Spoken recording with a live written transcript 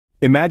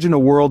Imagine a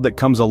world that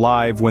comes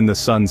alive when the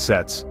sun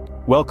sets.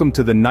 Welcome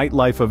to the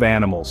nightlife of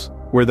animals,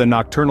 where the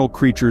nocturnal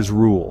creatures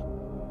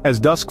rule.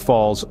 As dusk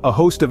falls, a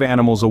host of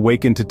animals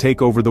awaken to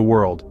take over the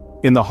world.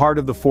 In the heart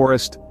of the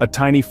forest, a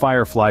tiny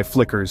firefly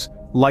flickers,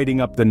 lighting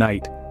up the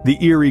night. The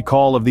eerie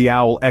call of the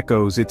owl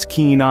echoes, its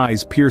keen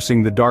eyes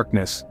piercing the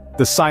darkness.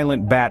 The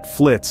silent bat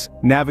flits,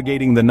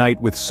 navigating the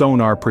night with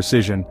sonar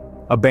precision.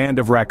 A band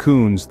of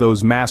raccoons,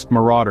 those masked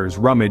marauders,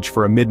 rummage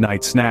for a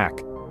midnight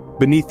snack.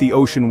 Beneath the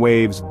ocean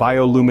waves,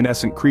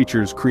 bioluminescent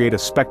creatures create a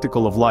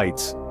spectacle of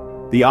lights.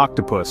 The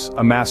octopus,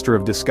 a master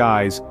of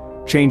disguise,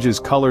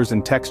 changes colors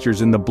and textures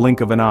in the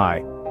blink of an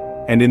eye.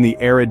 And in the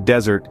arid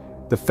desert,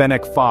 the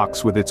fennec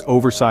fox with its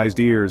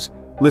oversized ears,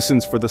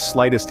 listens for the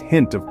slightest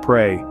hint of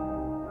prey.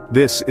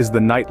 This is the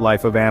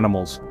nightlife of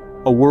animals,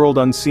 a world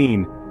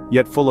unseen,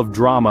 yet full of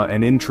drama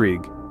and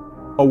intrigue.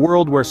 A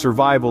world where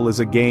survival is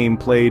a game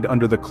played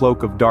under the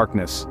cloak of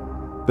darkness.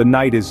 The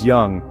night is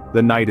young,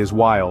 the night is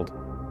wild.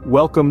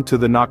 Welcome to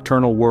the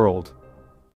nocturnal world.